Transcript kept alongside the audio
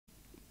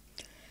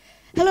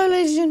Hello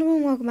ladies and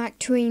gentlemen, welcome back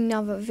to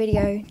another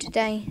video.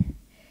 Today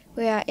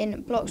we are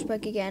in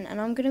Bloxburg again, and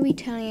I'm going to be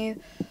telling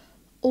you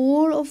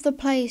all of the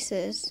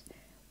places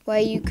where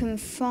you can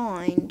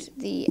find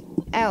the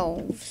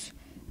elves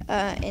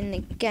in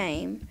the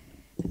game.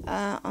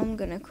 I'm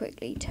going to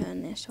quickly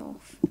turn this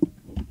off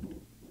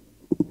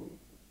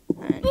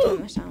and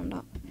turn my sound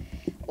up.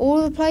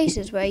 All the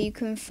places where you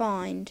can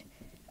find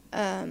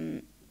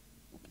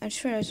I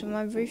just realised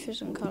my roof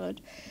isn't coloured.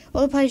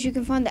 All the places you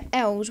can find the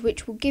elves,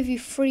 which will give you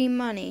free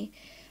money.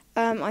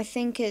 I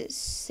think it's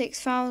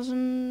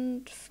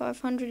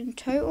 6,500 in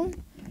total.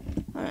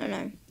 I don't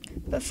know.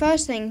 But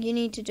first thing you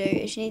need to do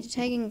is you need to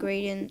take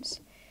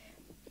ingredients,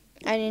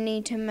 and you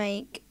need to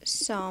make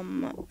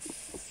some.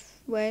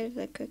 Where's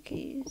the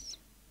cookies?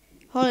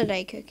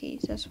 Holiday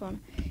cookies. That's one.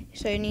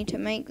 So you need to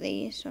make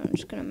these. So I'm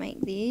just gonna make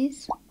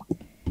these.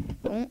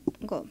 Oh,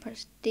 I've got to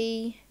press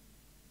D.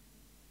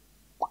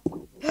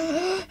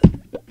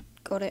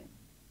 Got it.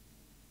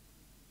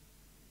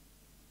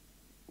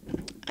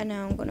 And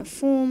now I'm going to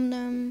form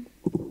them.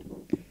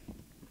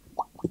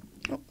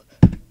 Oh.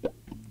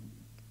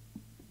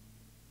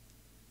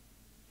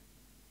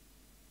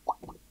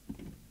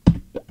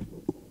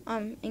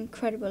 I'm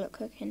incredible at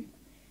cooking.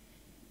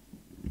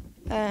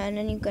 And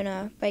then you're going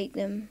to bake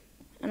them.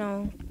 And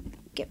I'll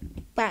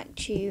get back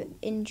to you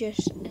in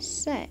just a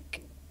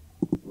sec.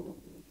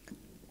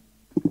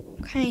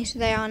 Okay, so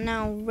they are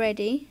now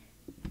ready.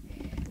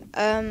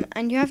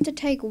 And you have to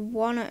take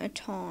one at a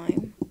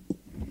time,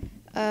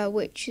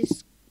 which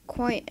is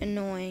quite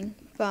annoying,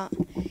 but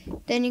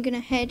then you're going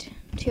to head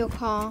to your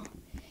car.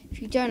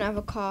 If you don't have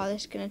a car,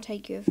 this is going to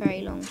take you a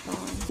very long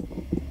time.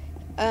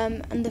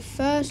 And the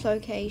first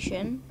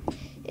location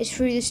is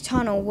through this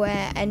tunnel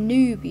where a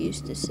noob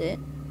used to sit,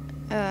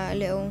 a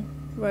little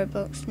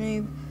Roblox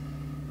noob.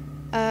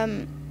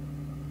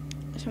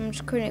 So I'm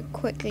just going to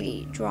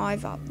quickly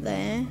drive up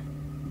there.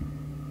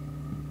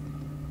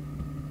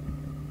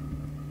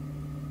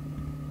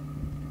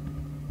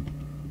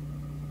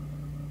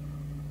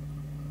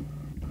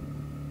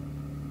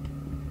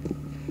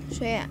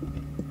 So yeah,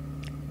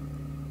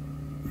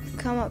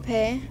 come up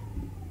here,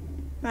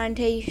 around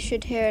here you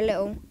should hear a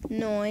little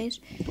noise,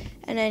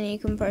 and then you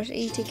can press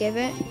E to give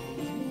it.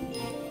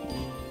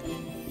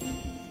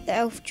 The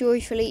elf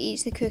joyfully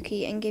eats the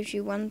cookie and gives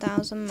you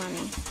 1,000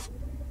 money.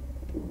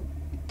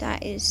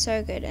 That is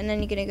so good. And then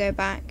you're going to go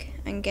back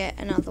and get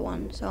another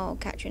one, so I'll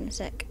catch you in a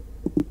sec.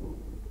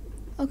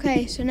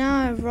 Okay, so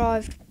now I've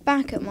arrived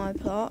back at my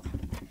plot.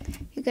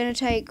 You're going to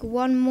take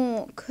one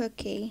more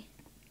cookie.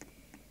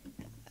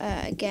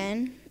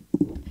 Again,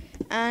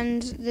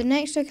 and the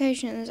next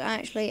location is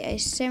actually a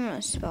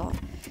similar spot,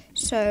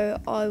 so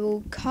I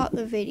will cut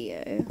the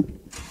video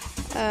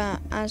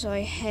as I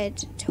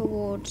head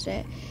towards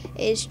it.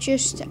 It's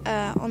just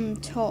on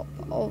top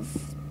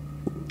of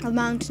a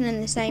mountain in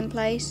the same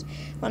place.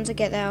 Once I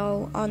get there,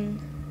 I'll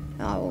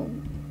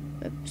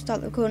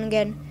start the recording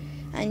again,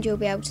 and you'll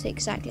be able to see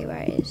exactly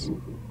where it is.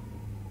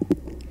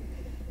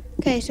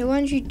 Okay, so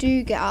once you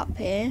do get up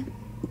here,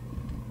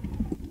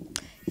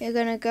 you're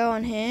going to go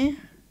on here,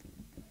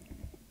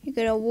 you're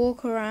going to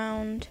walk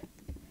around,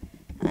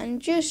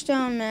 and just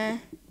down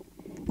there,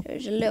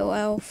 there's a little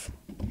elf.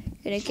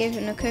 You're going to give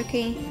him a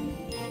cookie,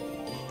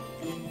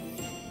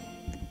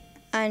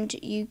 and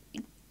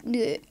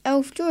the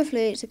elf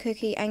joyfully eats a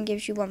cookie and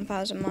gives you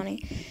 1,000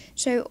 money.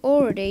 So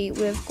already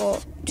we've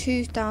got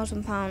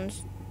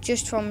 £2,000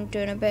 just from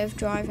doing a bit of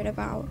driving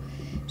about.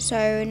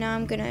 So now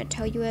I'm going to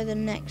tell you where the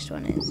next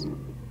one is.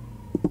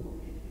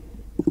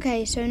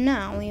 Okay, so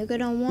now you're going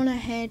to want to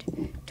head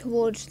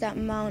towards that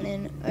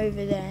mountain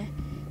over there.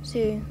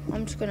 So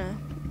I'm just going to,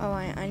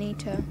 I need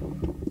to,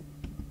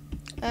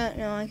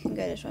 no, I can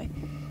go this way.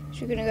 So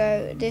you're going to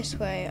go this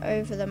way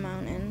over the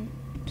mountain,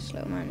 this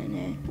little mountain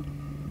here.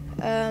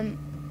 And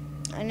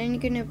then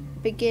you're going to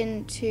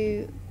begin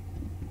to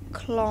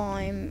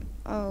climb,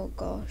 oh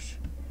gosh.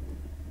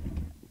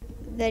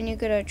 Then you're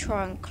going to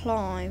try and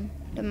climb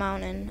the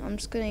mountain. I'm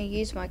just going to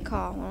use my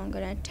car, well, I'm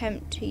going to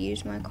attempt to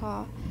use my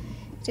car.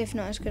 If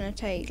not, it's going to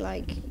take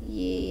like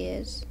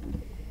years.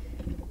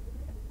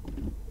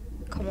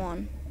 Come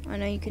on, I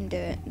know you can do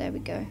it. There we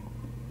go.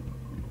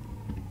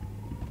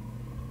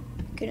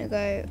 Gonna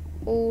go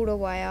all the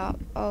way up.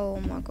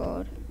 Oh my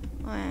god,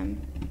 I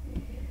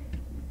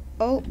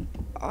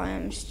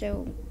am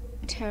still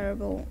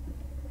terrible.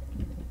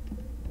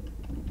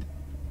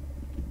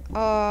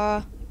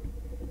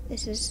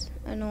 This is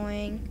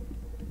annoying.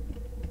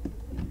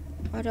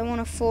 I don't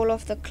want to fall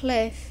off the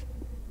cliff.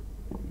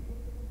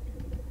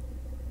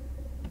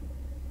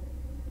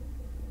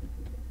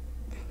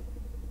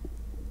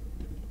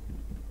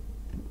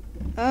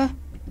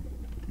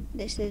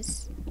 This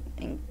is,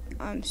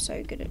 I'm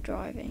so good at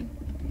driving.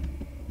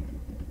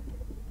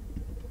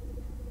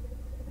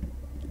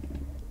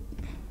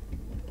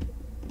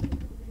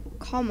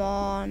 Come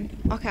on.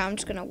 Okay, I'm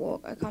just gonna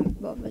walk, I can't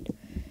be bothered.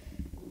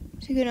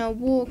 So you're gonna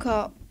walk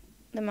up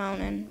the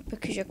mountain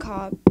because your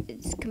car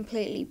is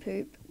completely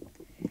poop.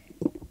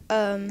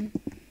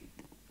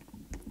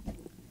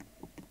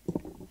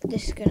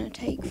 this is gonna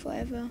take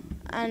forever.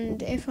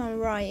 And if I'm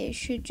right, it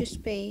should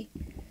just be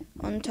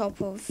on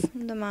top of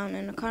the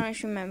mountain. I can't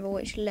actually remember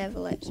which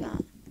level it's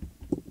at.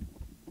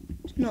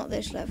 It's not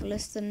this level,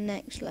 it's the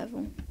next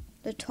level,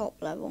 the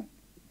top level.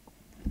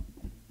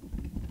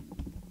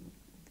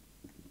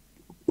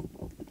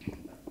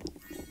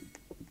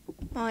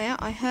 Oh yeah,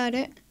 I heard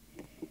it.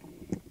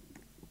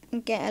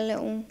 Get a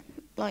little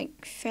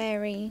like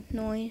fairy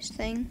noise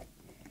thing.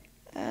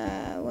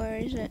 Where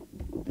is it?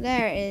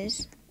 There it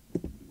is.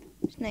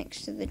 It's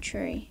next to the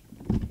tree.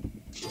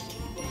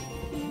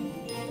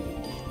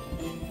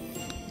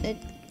 The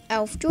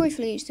elf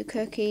joyfully eats the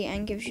cookie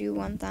and gives you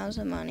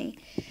 1,000 money.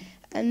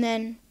 And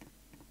then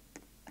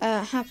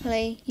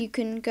happily you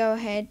can go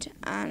ahead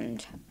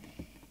and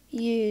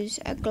use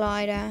a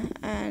glider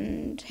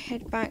and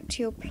head back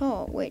to your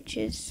plot, which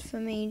is for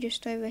me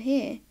just over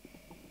here.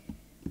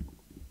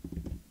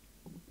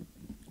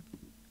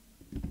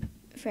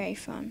 Very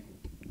fun.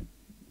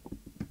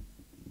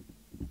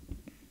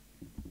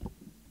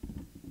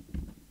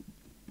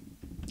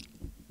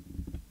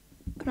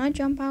 Can I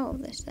jump out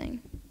of this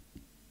thing?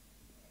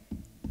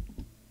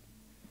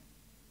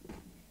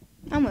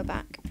 And we're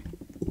back.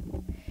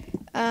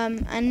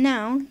 And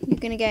now you're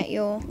gonna get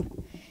your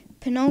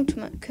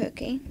penultimate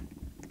cookie.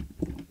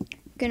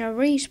 You're gonna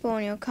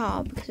respawn your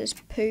car because it's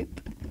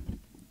poop.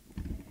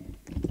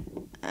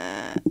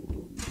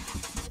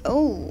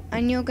 Oh,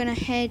 and you're gonna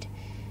head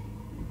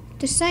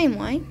the same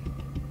way.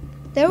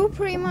 They're all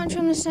pretty much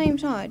on the same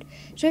side.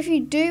 So if you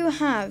do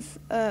have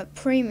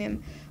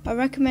premium, I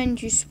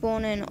recommend you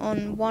spawn in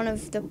on one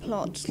of the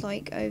plots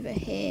like over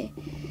here,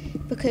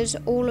 because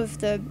all of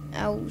the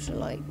elves are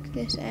like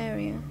this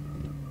area.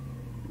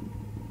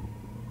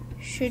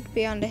 Should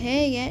be under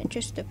here, yeah, it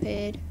just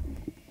appeared.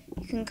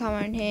 You can come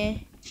around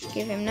here,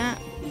 give him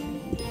that.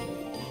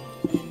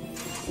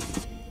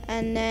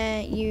 And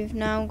there you've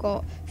now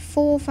got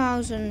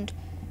 4,000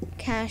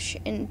 cash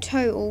in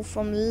total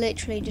from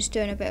literally just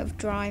doing a bit of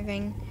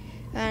driving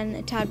and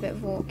a tad bit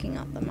of walking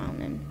up the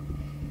mountain.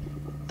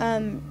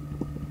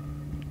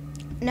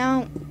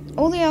 Now,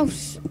 all the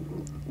elves,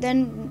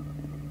 then,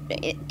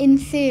 in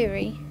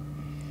theory,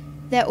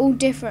 they're all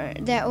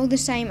different. They're all the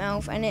same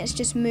elf, and it's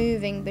just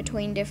moving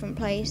between different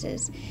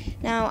places.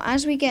 Now,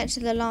 as we get to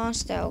the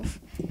last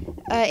elf,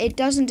 it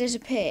doesn't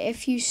disappear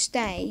if you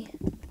stay.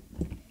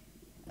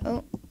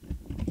 Oh,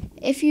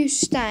 if you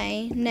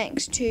stay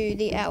next to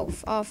the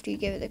elf after you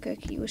give it the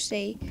cookie, you'll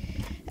see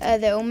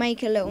that it will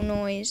make a little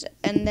noise,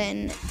 and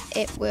then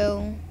it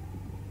will.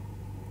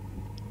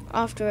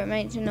 After it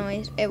makes a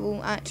noise, it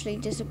will actually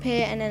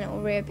disappear, and then it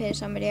will reappear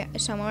somewhere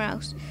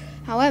else.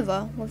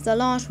 However, with the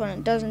last one,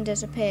 it doesn't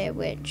disappear,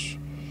 which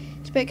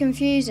is a bit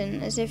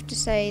confusing, as if to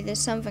say there's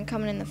something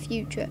coming in the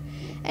future.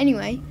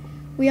 Anyway,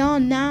 we are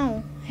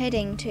now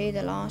heading to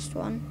the last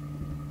one,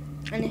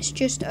 and it's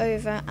just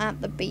over at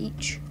the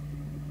beach.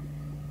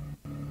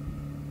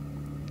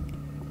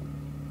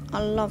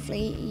 A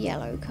lovely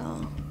yellow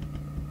car.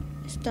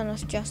 It's done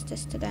us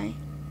justice today.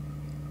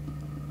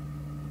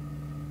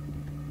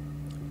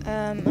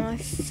 And I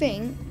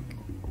think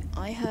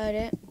I heard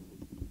it.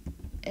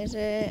 Is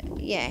it?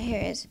 Yeah, here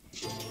it is.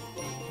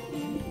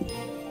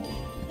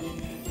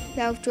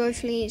 The elf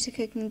joyfully eats a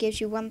cookie and gives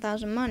you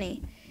 1,000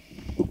 money.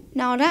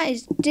 Now that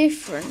is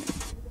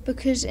different,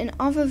 because in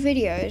other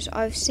videos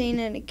I've seen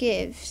it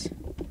gives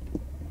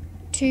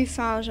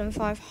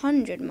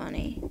 2,500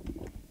 money.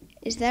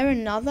 Is there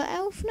another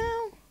elf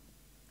now?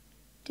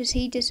 Does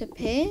he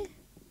disappear?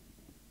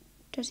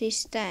 Does he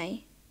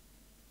stay?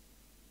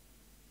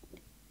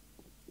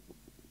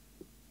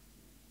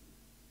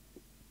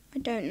 I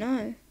don't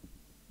know.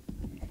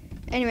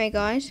 Anyway,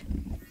 guys,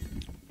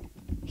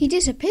 he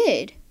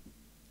disappeared.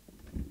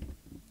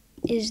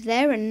 Is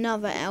there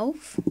another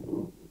elf?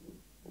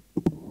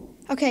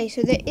 Okay,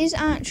 so there is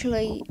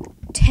actually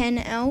 10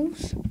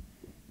 elves.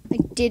 I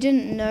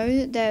didn't know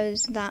that there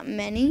was that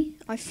many.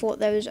 I thought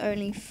there was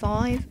only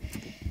 5.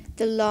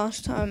 The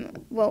last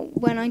time, well,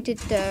 when I did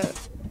the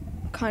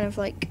kind of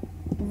like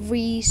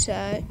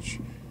research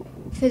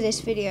for this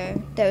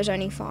video, there was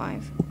only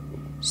 5.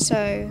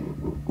 So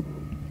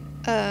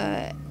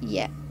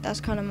yeah,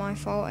 that's kind of my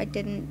fault. I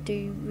didn't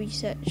do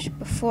research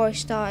before I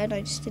started.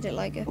 I just did it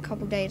like a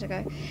couple days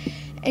ago.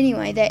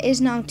 Anyway, there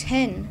is now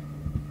 10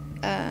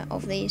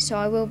 of these, so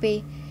I will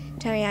be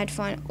telling you how to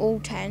find all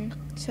 10.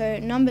 So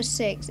number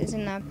 6 is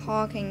in the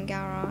parking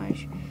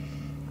garage,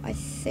 I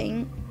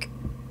think.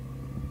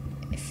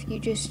 If you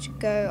just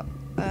go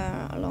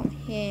along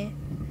here,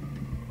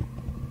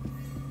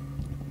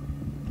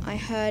 I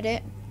heard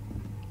it.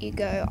 You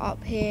go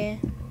up here.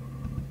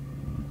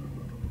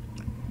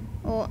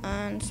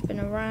 And spin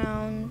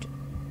around,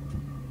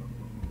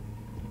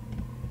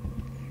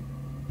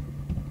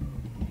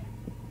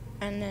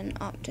 and then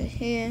up to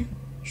here.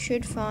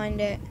 Should find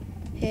it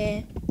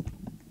here,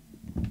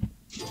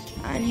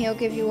 and he'll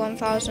give you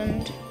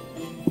 1,000.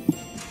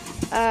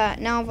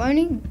 Now I've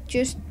only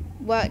just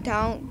worked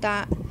out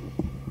that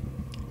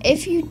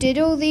if you did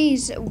all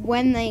these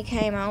when they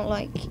came out,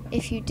 like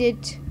if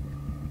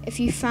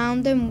you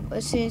found them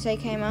as soon as they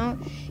came out,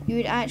 you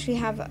would actually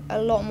have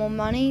a lot more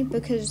money,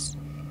 because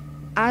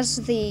as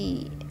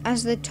the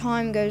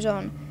time goes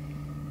on,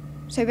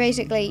 so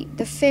basically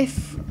the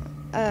fifth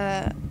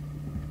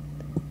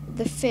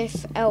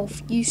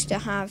elf used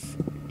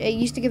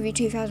to give you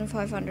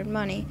 2,500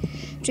 money.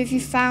 So if you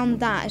found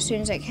that as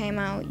soon as it came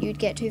out, you'd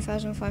get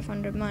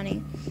 2,500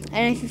 money.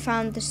 And if you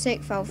found the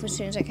sixth elf as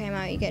soon as it came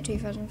out, you get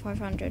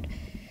 2,500.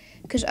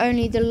 Because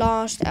only the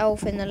last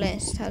elf in the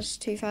list has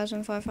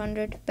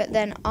 2,500. But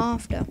then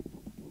after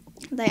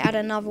they add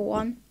another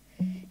one,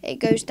 it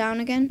goes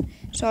down again.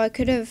 So I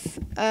could have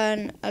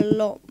earned a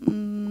lot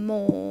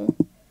more.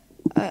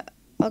 I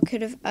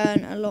could have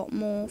earned a lot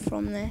more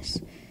from this.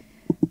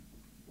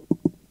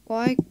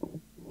 Why?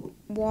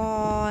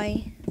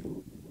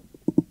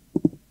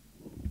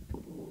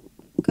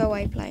 Go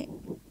away, plate.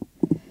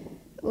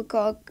 We've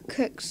got to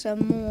cook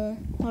some more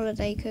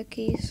holiday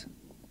cookies.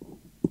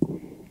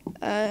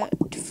 4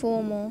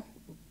 more.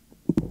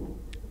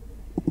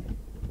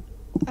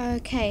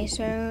 Okay,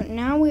 so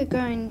now we're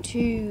going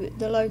to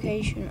the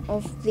location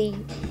of the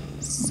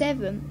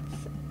 7th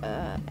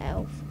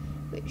elf,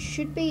 which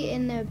should be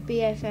in the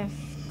BFF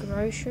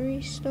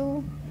grocery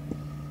store.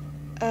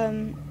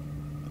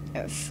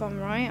 If I'm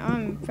right,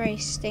 I'm very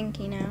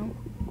stinky now.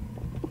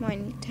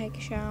 Might need to take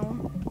a shower.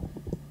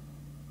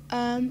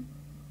 But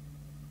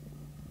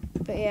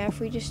yeah, if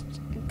we just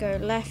go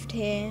left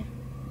here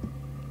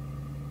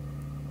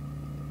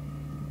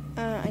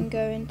and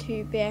go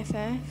into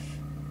BFF,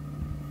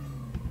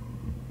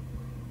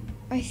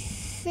 I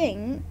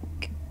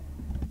think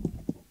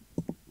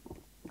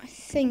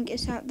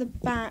it's at the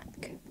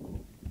back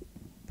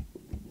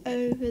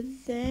over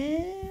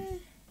there.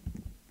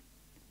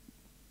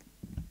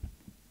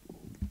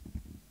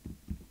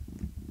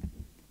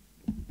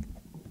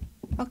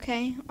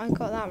 Okay, I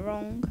got that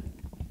wrong.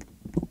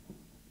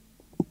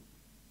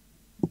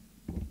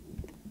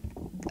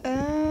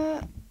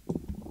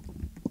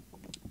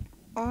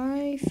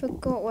 I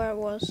forgot where it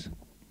was.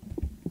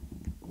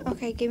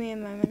 Okay, give me a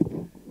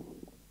moment.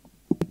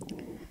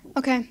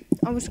 Okay,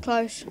 I was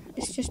close.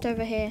 It's just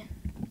over here.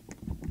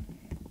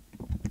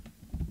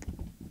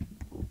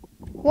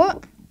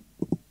 What?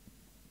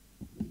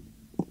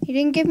 You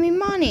didn't give me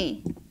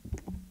money.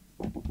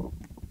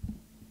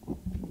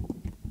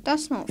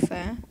 That's not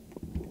fair.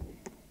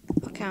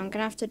 Okay, I'm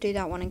gonna have to do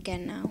that one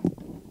again now.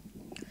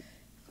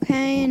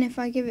 Okay, and if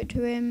I give it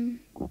to him...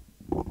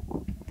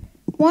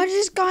 Why does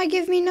this guy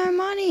give me no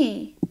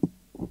money?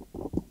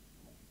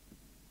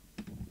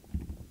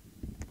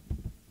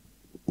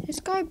 Is this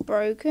guy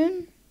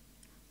broken?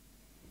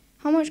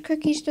 How much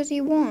cookies does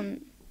he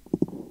want?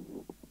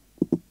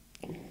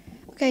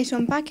 Okay, so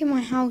I'm back in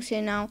my house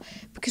here now,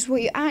 because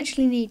what you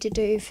actually need to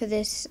do for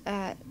this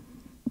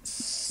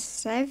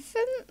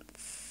 7th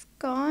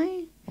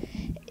guy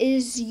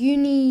is you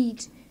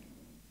need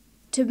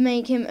to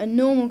make him a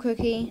normal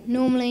cookie.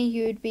 Normally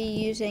you would be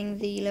using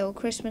the little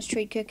Christmas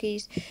tree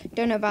cookies.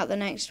 Don't know about the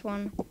next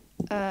one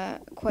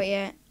quite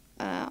yet.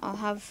 I'll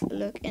have a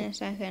look in a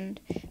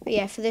second. But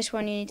yeah, for this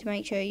one you need to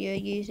make sure you're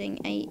using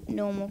a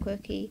normal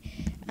cookie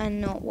and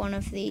not one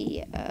of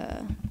the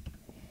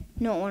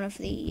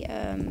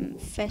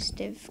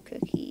festive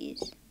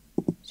cookies.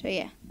 So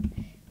yeah,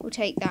 we'll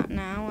take that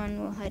now and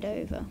we'll head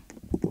over.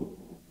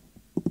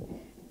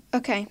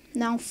 Okay,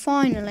 now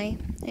finally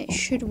it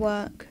should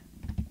work.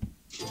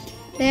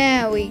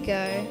 There we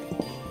go.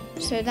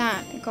 So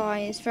that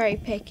guy is very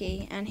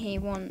picky and he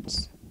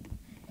wants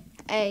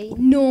a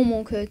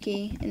normal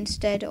cookie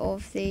instead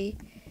of the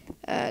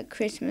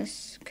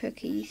Christmas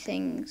cookie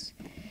things.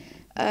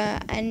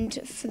 And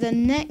for the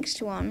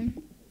next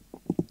one,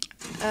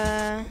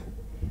 I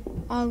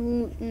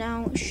will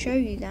now show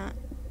you that.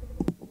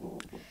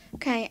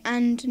 Okay,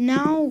 and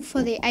now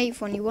for the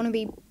 8th one, you want to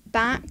be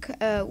back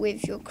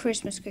with your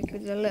Christmas cookie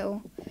with the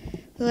little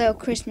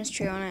Christmas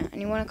tree on it,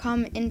 and you want to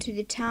come into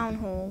the town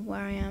hall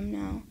where I am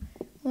now,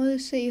 or the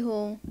city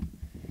hall,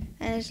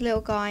 and there's a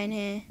little guy in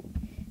here,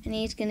 and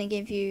he's going to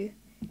give you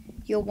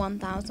your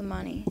 1,000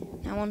 money.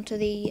 Now on to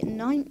the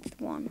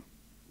 9th one.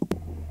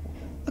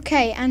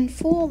 Okay, and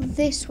for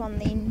this one,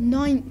 the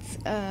 9th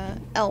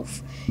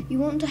elf, you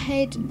want to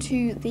head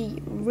to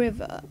the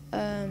river,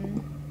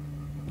 and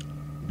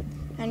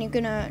you're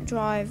going to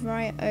drive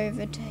right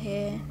over to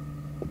here.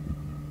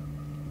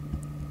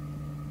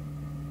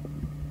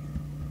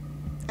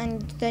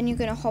 And then you're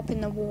going to hop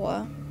in the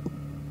water,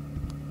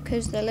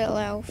 because the little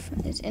elf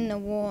is in the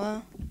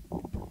water.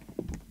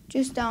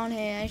 Just down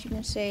here, as you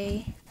can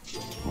see.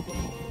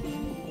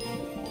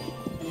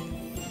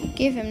 You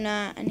give him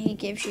that, and he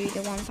gives you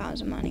the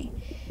 1,000 money.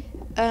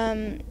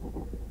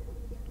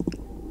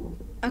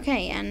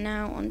 Okay, and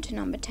now on to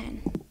number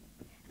 10.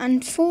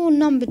 And for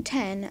number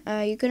 10,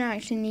 you're going to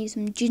actually need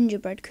some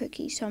gingerbread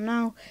cookies. So I'm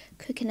now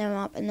cooking them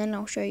up, and then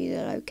I'll show you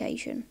the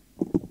location.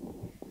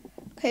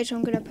 Okay, so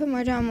I'm going to put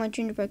down my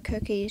gingerbread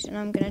cookies, and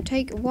I'm going to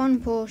take one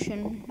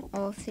portion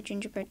of the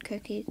gingerbread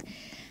cookies,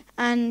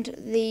 and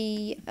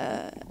it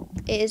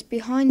is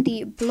behind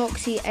the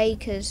Bloxy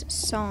Acres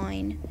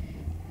sign.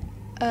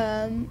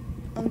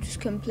 I've just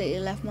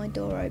completely left my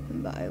door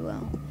open, but oh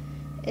well.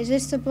 Is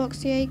this the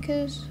Bloxy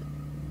Acres?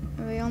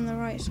 Are we on the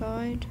right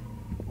side?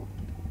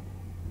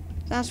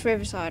 That's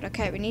Riverside.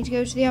 Okay, we need to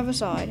go to the other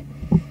side.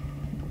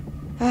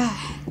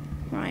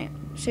 Right,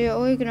 so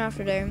all you're going to have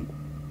to do...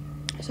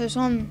 So it's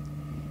on...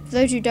 For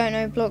those who don't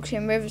know Bloxy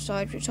and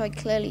Riverside, which I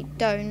clearly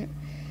don't,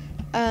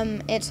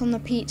 it's on the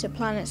Pizza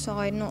Planet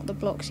side, not the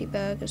Bloxy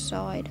Burger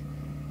side.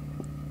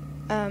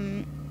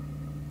 So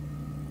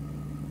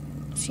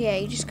yeah,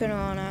 you're just going to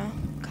want to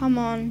come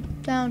on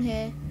down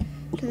here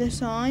to the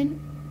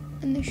sign,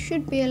 and there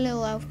should be a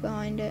little elf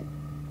behind it.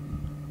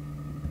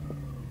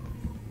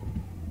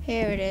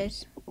 Here it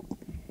is.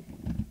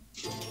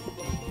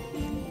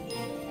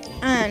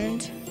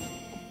 And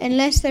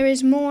unless there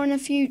is more in the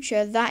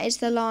future, that is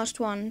the last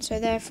one, so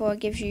therefore it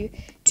gives you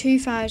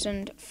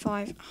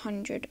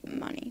 2,500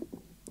 money.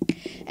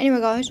 Anyway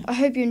guys, I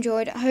hope you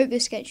enjoyed. I hope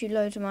this gets you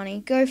loads of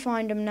money. Go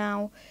find them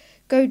now.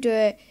 Go do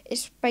it.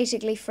 It's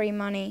basically free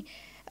money,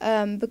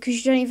 because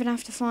you don't even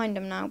have to find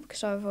them now,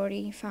 because I've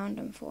already found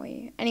them for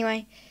you.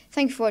 Anyway,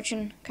 thank you for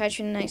watching. Catch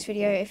you in the next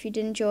video. If you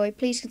did enjoy,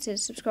 please consider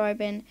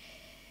subscribing.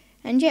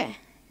 And yeah,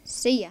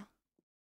 see ya.